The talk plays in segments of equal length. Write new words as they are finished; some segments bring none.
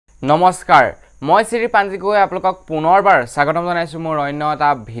নমস্কাৰ মই শ্ৰী পাঞ্জিকৈ আপোনালোকক পুনৰবাৰ স্বাগতম জনাইছো মোৰ অন্য এটা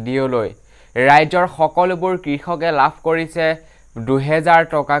ভিডিঅলৈ ৰাজ্যৰ সকলোবোৰ কৃষকে লাভ কৰিছে 2000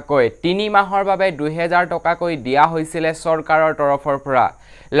 টকাকৈ 3 মাহৰ বাবে 2000 টকাকৈ দিয়া হৈছিল চৰকাৰৰ তৰফৰ পৰা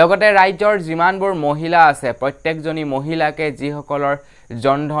লগতে ৰাজ্যৰ যিমানবোৰ মহিলা আছে প্ৰত্যেকজনী মহিলাকে যিসকলৰ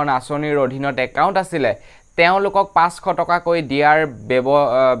জনধন আঁচনিৰ অধীনত একাউণ্ট আছিল তেওঁলোকক 500 টকাকৈ দিয়াৰ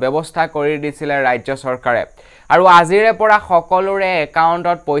ব্যৱস্থা কৰি দিছিল ৰাজ্য চৰকাৰে আৰু আজিৰে পৰা সকলোৰে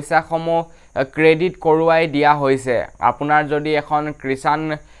একাউণ্টত পইচাসমূহ ক্ৰেডিট কৰোৱাই দিয়া হৈছে আপোনাৰ যদি এখন কিষাণ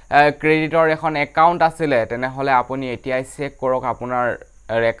ক্ৰেডিটৰ এখন একাউণ্ট আছিল তেনেহলে আপুনি এতিয়াই চেক কৰক আপোনাৰ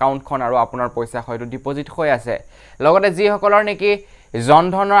একাউণ্টখন আৰু আপোনাৰ পইচা হয়তো ডিপোজিট হৈ আছে লগতে যিসকলৰ নেকি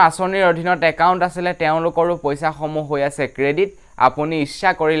জনধনৰ আঁচনিৰ অধীনত একাউণ্ট আছিল তেওঁলোকৰো পইচাসমূহ হৈ আছে ক্ৰেডিট আপুনি ইচ্ছা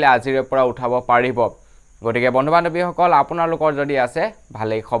কৰিলে আজিৰে পৰা উঠাব পাৰিব গতিকে বন্ধু-বান্ধৱীসকল আপোনালোকৰ যদি আছে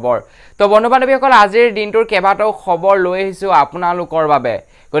ভালেই খবৰ তো বন্ধু-বান্ধৱীসকল আজিৰ দিনটোৰ কেবাটাও খবৰ লৈ আহিছো আপোনালোকৰ বাবে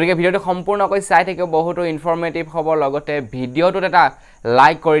গতিকে ভিডিঅটো সম্পূৰ্ণকৈ চাই থাকিব বহুতো ইনফৰমেটিভ খবৰ লগতে ভিডিঅটোত এটা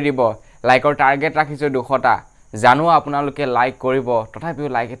লাইক কৰি দিব লাইকৰ টাৰ্গেট ৰাখিছো 200টা জানো আপোনালোকে লাইক কৰিব তথাপিও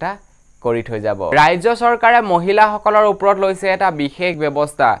লাইক এটা কৰি থৈ যাব ৰাজ্য চৰকাৰে মহিলাসকলৰ ওপৰত লৈছে এটা বিশেষ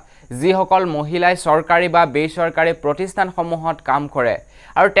ব্যৱস্থা যিসকল মহিলাই চৰকাৰী বা বেচৰকাৰী প্ৰতিষ্ঠানসমূহত কাম কৰে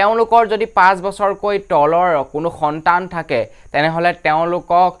আৰু তেওঁলোকৰ যদি 5 বছৰকৈ তলৰ কোনো সন্তান থাকে তেনেহলে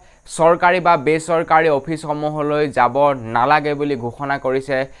তেওঁলোকক চৰকাৰী বা বেচৰকাৰী অফিচসমূহলৈ যাব নালাগে বুলি ঘোষণা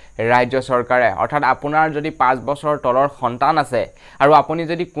কৰিছে ৰাজ্য চৰকাৰে অৰ্থাৎ আপোনাৰ যদি 5 বছৰ তলৰ সন্তান আছে আৰু আপুনি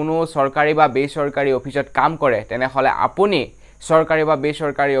যদি কোনো চৰকাৰী বা বেচৰকাৰী অফিচত কাম কৰে তেনেহলে আপুনি চৰকাৰী বা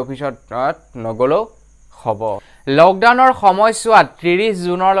বেচৰকাৰী অফিচত নগলো হ'ব লকডাউনৰ সময়ছোৱাত 30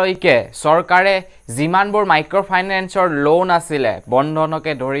 জুনলৈকে চৰকাৰে যিমানবোৰ মাইক্ৰ ফাইনেন্সৰ লোন আছিল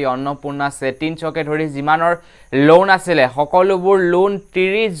বন্ধনকে ধৰি অন্নপূৰ্ণা সেটিনছকে ধৰি যিমানৰ লোন আছিল সকলোবোৰ লোন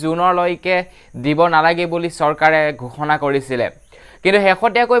 30 জুনলৈকে দিব নালাগে বুলি চৰকাৰে ঘোষণা কৰিছিল কিন্তু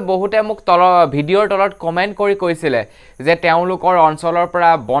হেখতিয়াকৈ বহুতে মোক ভিডিঅৰ তলত কমেন্ট কৰি কৈছিল যে তেওঁলোকৰ অঞ্চলৰ পৰা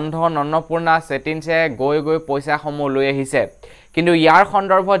বন্ধন অন্নপূৰ্ণা সেটিনছে গৈ পইচাসমূহ লৈ আহিছে কিন্তু ইয়াৰ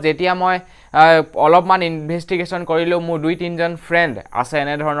সন্দৰ্ভত যেতিয়া মই অলপমান ইনভেষ্টিগেশ্যন কৰিলো মোৰ 2-3 জন ফ্ৰেন্ড আছে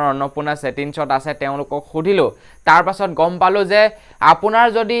এনে ধৰণৰ অন্নপূৰ্ণা সেটিনছত আছে তেওঁলোকক খুদিলো তাৰ পাছত গম পালো যে আপোনাৰ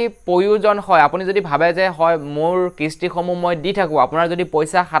যদি প্ৰয়োজন হয় আপুনি যদি ভাবে যে হয় মোৰ কিস্তিসমূহ মই দি থাকো আপোনাৰ যদি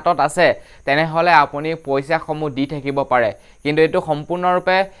পইচা হাতত আছে তেনেহলে আপুনি পইচাসমূহ দি থাকিব পাৰে কিন্তু এটো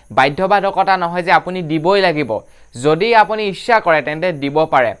সম্পূৰ্ণৰূপে বাধ্যবাধকতা নহয় যে আপুনি দিবই লাগিব যদি আপুনি ইচ্ছা কৰে তেন্তে দিব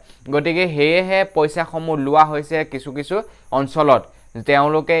পাৰে গতিকে হেহে পইচাসমূহ লোৱা হৈছে কিছু অঞ্চলত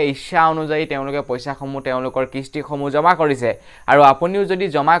তেওঁলোকে ইচ্ছা অনুযায়ী তেওঁলোকে পইচাসমূহ তেওঁলোকৰ কিস্তিসমূহ জমা কৰিছে আৰু আপুনিও যদি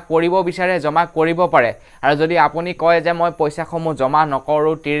জমা কৰিব বিচাৰে জমা কৰিব পাৰে আৰু যদি আপুনি কয় যে মই পইচাসমূহ জমা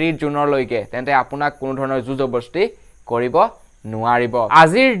নকৰো 30 জুনলৈকে তেন্তে আপোনাক কোনো ধৰণৰ জুজবস্তি কৰিব নোৱাৰিব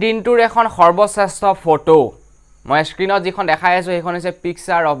আজিৰ দিনটোৰ এখন সৰ্বশ্ৰেষ্ঠ ফটো মই স্ক্ৰিনত যিখন দেখাই আছো সেইখন হৈছে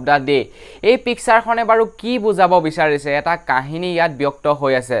পিকচাৰ অফ দা ডে এই পিকচাৰখনে বাৰু কি বুজাব বিচাৰিছে এটা কাহিনী ইয়াত ব্যক্ত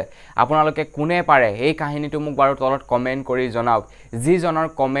হৈ আছে আপোনালোকে কোনে পাৰে এই কাহিনীটো মোক বাৰু তলত কমেন্ট কৰি জনাওক যি জনৰ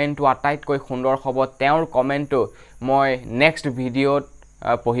কমেন্টটো আটাইতকৈ সুন্দৰ হ'ব তেওঁৰ কমেন্টটো মই নেক্সট ভিডিঅত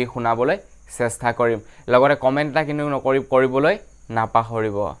পঢ়ি শুনাবলৈ চেষ্টা কৰিম লগতে কমেন্ট এটা কিন্তু কৰিবলৈ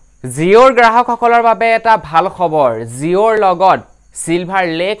নাপাহৰিব জিঅ'ৰ গ্ৰাহকসকলৰ বাবে এটা ভাল খবৰ জিঅ'ৰ লগত সিলভাৰ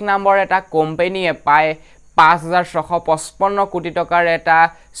লেক নামৰ এটা কোম্পানীয়ে পায় 5655 কোটি টকাৰ এটা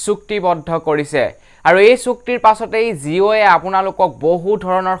চুক্তিবদ্ধ কৰিছে আৰু এই চুক্তিৰ পাছতেই জিঅ'য়ে আপোনালোকক বহু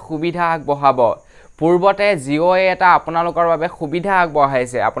ধৰণৰ সুবিধা আগবঢ়াব পূৰ্বতে জিঅ'য়ে এটা আপোনালোকৰ বাবে সুবিধা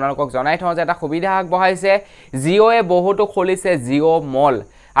আগবঢ়াইছে আপোনালোকক জনাই থওঁ যে এটা সুবিধা আগবঢ়াইছে জিঅ'য়ে বহুতো খুলিছে জিঅ' মল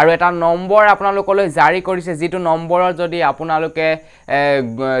আৰু এটা নম্বৰ আপোনালোকলৈ জাৰি কৰিছে যেটো নম্বৰৰ যদি আপোনালোকে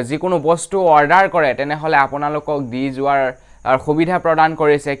যিকোনো বস্তু অৰ্ডাৰ কৰে তেনেহলে আপোনালোকক দি যোৱাৰ সুবিধা প্ৰদান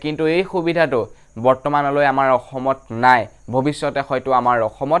কৰিছে কিন্তু এই সুবিধাটো বৰ্তমানলৈ আমাৰ অসমত নাই ভৱিষ্যতে হয়তো আমাৰ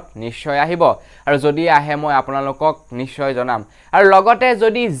অসমত নিশ্চয় আহিব আৰু যদি আহে মই আপোনালোকক নিশ্চয় জনাম আৰু লগতে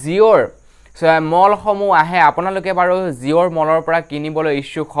যদি জিঅ'ৰ মলসমূহ আহে আপোনালোকে বাৰু জিঅ'ৰ মলৰ পৰা কিনিবলৈ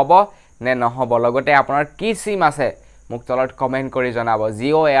ইচ্ছুক হ'ব নে নহব লগতে আপোনাৰ কি সিম আছে মোক তলত কমেন্ট কৰি জনাব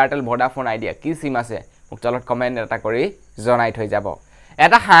জিঅ' এয়াৰটেল ভোডাফোন আইডিয়া কি সিম আছে মোক তলত কমেন্ট এটা কৰি জনাই থৈ যাব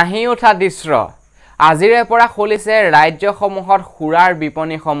এটা হাঁহি উঠা দৃশ্য আজিৰে পৰা খুলিছে ৰাজ্যসমূহত খুৰাৰ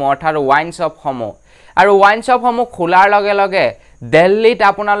বিপণীসমূহ অৰ্থাৎ ওয়াইন শ্বপসমূহ আৰু ওয়াইন শ্বপসমূহ খোলাৰ লগে লগে দিল্লীত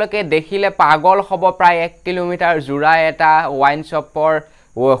আপোনালোকে দেখিলে পাগল হ'ব প্ৰায় 1 কিলোমিটাৰ জোৰা এটা ওয়াইন শ্বপৰ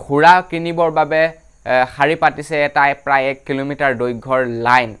খুৰা কিনিবৰ বাবে শাৰী পাতিছে এটা প্ৰায় 1 কিলোমিটাৰ দৈৰ্ঘ্যৰ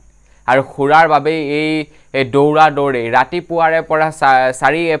লাইন আৰু খুৰাৰ বাবে এই দৌৰা দৌৰি ৰাতিপুৱাৰে পৰা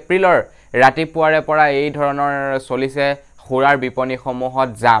 4 এপ্ৰিলৰ ৰাতিপুৱাৰে পৰা এই ধৰণৰ চলিছে খুৰাৰ বিপণীসমূহত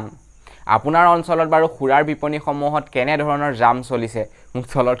জাম আপোনাৰ অঞ্চলত বাৰু খুৰাৰ বিপণীসমূহত কেনে ধৰণৰ জাম চলিছে মোক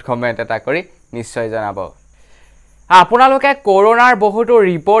তলত কমেন্ট এটা কৰি নিশ্চয় জনাব আপোনালোকে কৰোনাৰ বহুতো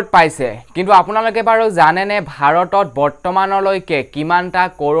ৰিপৰ্ট পাইছে কিন্তু আপোনালোকে বাৰু জানেনে ভাৰতত বৰ্তমানলৈকে কিমানটা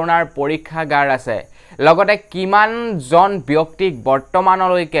কৰোনাৰ পৰীক্ষাগাৰ আছে লগতে কিমান জন ব্যক্তিক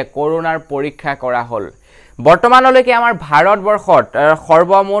বৰ্তমানলৈকে কৰোনাৰ পৰীক্ষা কৰা হ'ল বৰ্তমানলৈকে আমাৰ ভাৰতবৰ্ষত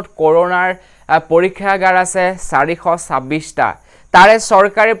সৰ্বমুঠ কৰোনাৰ পৰীক্ষাগাৰ আছে 426টা তাৰে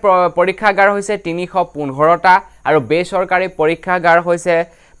চৰকাৰী পৰীক্ষাগাৰ হৈছে 315টা আৰু বেচৰকাৰী পৰীক্ষাগাৰ হৈছে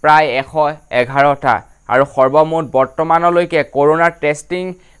প্ৰায় 111টা আৰু সৰ্বমুঠ বৰ্তমানলৈকে কৰোনাৰ টেষ্টিং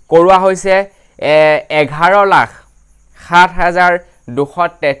কৰোৱা হৈছে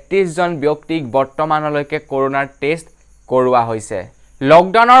 11,07,233 জন ব্যক্তিক বৰ্তমানলৈকে কৰোনাৰ টেষ্ট কৰোৱা হৈছে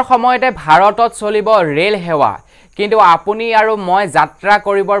লকডাউনৰ সময়তে ভাৰতত চলিব ৰেল সেৱা কিন্তু আপুনি আৰু মই যাত্ৰা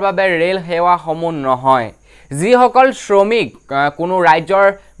কৰিবৰ বাবে ৰেল সেৱাসমূহ নহয় যিসকল শ্ৰমিক কোনো ৰাজ্যৰ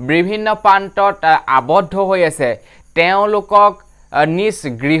বিভিন্ন প্ৰান্তত আবদ্ধ হৈ আছে তেওঁলোকক নিজ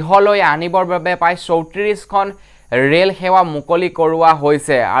গৃহলৈ আনিবৰ বাবে প্ৰায় 34খন ৰেল সেৱা মুকলি কৰোৱা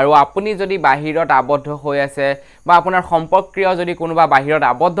হৈছে আৰু আপুনি যদি বাহিৰত আবদ্ধ হৈ আছে বা আপোনাৰ সম্পৰ্কীয় যদি কোনোবা বাহিৰত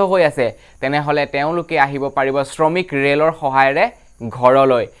আবদ্ধ হৈ আছে তেনেহলে তেওঁলোকে আহিব পাৰিব শ্ৰমিক ৰেলৰ সহায়েৰে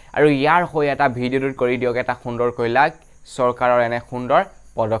ঘৰলৈ আৰু ইয়াৰ হৈ এটা ভিডিঅ'ট কৰি দিয়ক এটা সুন্দৰ কৈলাক চৰকাৰৰ এনে সুন্দৰ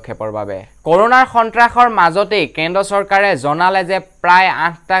পদক্ষেপৰ বাবে কৰোনাৰ সন্ত্ৰাসৰ মাজতে কেন্দ্ৰ চৰকাৰে জনালে যে প্ৰায়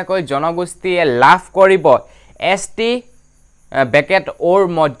 8টাকৈ জনগোষ্ঠীয়ে লাভ কৰিব এছটি বেকেট ওৰ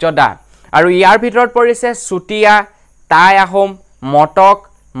মৰ্যাদা আৰু ইয়াৰ ভিতৰত পৰিছে চুটিয়া টাই আহোম মটক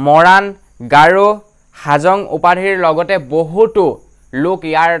মৰাণ গাৰো হাজং উপাধিৰ লগতে বহুতো লোক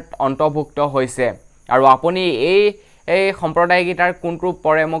ইয়াৰ অন্তৰ্ভুক্ত হৈছে আৰু আপুনি এই সম্প্ৰদায়গীটাৰ কোনটো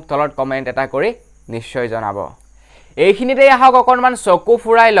পৰে মোক তলত কমেন্ট এটা কৰি নিশ্চয় জনাব এইখিনিতে আহক অকণমান চকু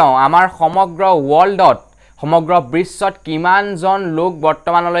ফুৰাই লওঁ আমাৰ সমগ্ৰ ৱৰ্ল্ডত সমগ্ৰ বিশ্বত কিমান জন লোক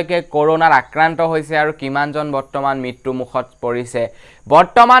বৰ্তমানলৈকে কৰোনাৰ আক্ৰান্ত হৈছে আৰু কিমান জন বৰ্তমান মৃত্যু মুখত পৰিছে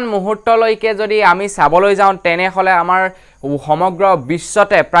বৰ্তমান মুহূৰ্তলৈকে যদি আমি চাবলৈ যাওঁ তেনেহলে আমাৰ সমগ্ৰ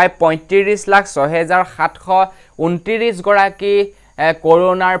বিশ্বতে প্ৰায় 35,06,729 গৰাকী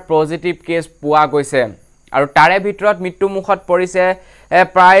কৰোনাৰ পজিটিভ কেছ পোৱা গৈছে আৰু তাৰে ভিতৰত মৃত্যু মুখত পৰিছে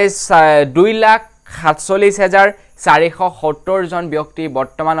প্ৰায় 2,47,470 জন ব্যক্তি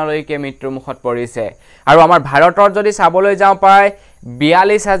বৰ্তমানলৈকে মৃত্যু মুখত পৰিছে আৰু আমাৰ ভাৰতৰ যদি চাবলৈ যাওঁ প্ৰায়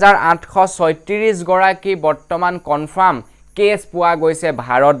 42,836 গৰাকী বৰ্তমান কনফাৰ্ম কেছ পোৱা গৈছে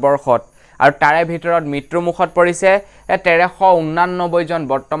ভাৰতবৰ্ষত আৰু তাৰে ভিতৰত মৃত্যু মুখত পৰিছে 1389 জন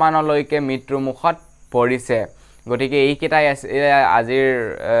বৰ্তমানলৈকে মৃত্যু মুখত পৰিছে গতিকে এই কেইটাই আজিৰ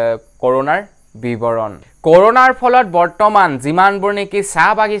কৰোনাৰ বিৱৰণ কৰোনাৰ ফলত বৰ্তমান যিমানবোৰ নেকি চাহ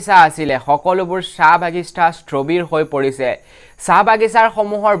বাগিচা আছিল সকলোবোৰ চাহ বাগিচা স্থবিৰ হৈ পৰিছে চাহ বাগিচাৰ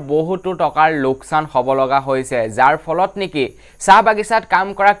সমূহৰ বহুতো টকাৰ লোকসান হ'ব লগা হৈছে যাৰ ফলত নেকি চাহ বাগিচাত কাম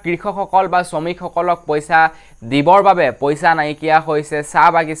কৰা কৃষকসকল বা শ্ৰমিকসকলক পইচা দিবৰ বাবে পইচা নাইকিয়া হৈছে চাহ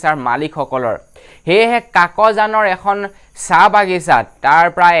বাগিচাৰ মালিকসকলৰ হেহে কাকজানৰ এখন চাহ বাগিচাত তাৰ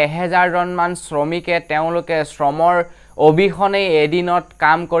প্ৰায় 1000 জন মান শ্ৰমিকে তেওঁলোকে শ্ৰমৰ অবিহনে এদিনত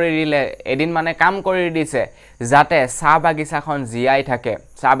কাম কৰি দিলে এদিন মানে কাম কৰি দিছে যাতে চাহ বাগিচাখন জিয়াই থাকে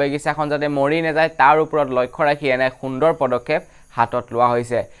চাহ বাগিচাখন যাতে মৰি নাযায় তাৰ ওপৰত লক্ষ্য ৰাখি এনে সুন্দৰ পদক্ষেপ হাতত লোৱা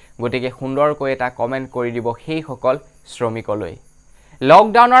হৈছে গতিকে সুন্দৰকৈ এটা কমেন্ট কৰি দিব সেই সকল শ্ৰমিকলৈ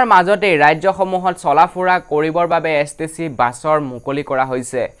লকডাউনৰ মাজতে ৰাজ্যসমূহত চলাফুৰা কৰিবৰ বাবে এছটিচি বাছৰ মুকলি কৰা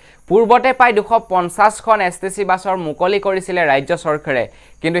হৈছে পূৰ্বতে প্ৰায় 250খন এছটিচি বাছৰ মুকলি কৰিছিলে ৰাজ্য চৰকাৰে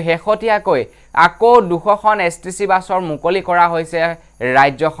কিন্তু শেহতীয়াকৈ আকৌ 200খন এছটিচি বাছৰ মুকলি কৰা হৈছে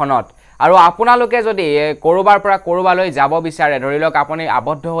ৰাজ্যখনত আৰু আপোনালোকে যদি কৰবাৰ পৰা কৰবালৈ যাব বিচাৰে ধৰি লওক আপুনি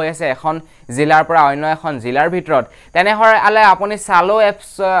আবদ্ধ হৈ আছে এখন জিলাৰ পৰা অন্য এখন জিলাৰ ভিতৰত তেনেহলে আপুনি চালো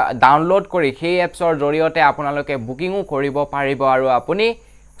এপছ ডাউনলোড কৰি সেই এপছৰ জৰিয়তে আপোনালোকে বুকিংও কৰিব পাৰিব আৰু আপুনি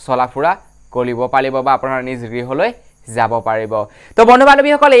চলাফুৰা কৰিব পাৰিব বা আপোনাৰ নিজ গৃহলৈ যাব পাৰিব তো বন্ধু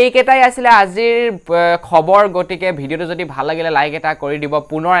বান্ধৱীসকল এই কেইটাই আছিল আজিৰ খবৰ গতিকে ভিডিওটো যদি ভাল লাগিলে লাইক এটা কৰি দিব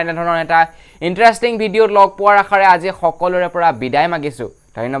পুনৰ এনে ধৰণৰ এটা ইন্টাৰেষ্টিং ভিডিওত লগ পোৱাৰ আশাৰে আজি সকলোৰে পৰা বিদায় মাগিছো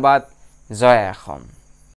ধন্যবাদ জয় অসম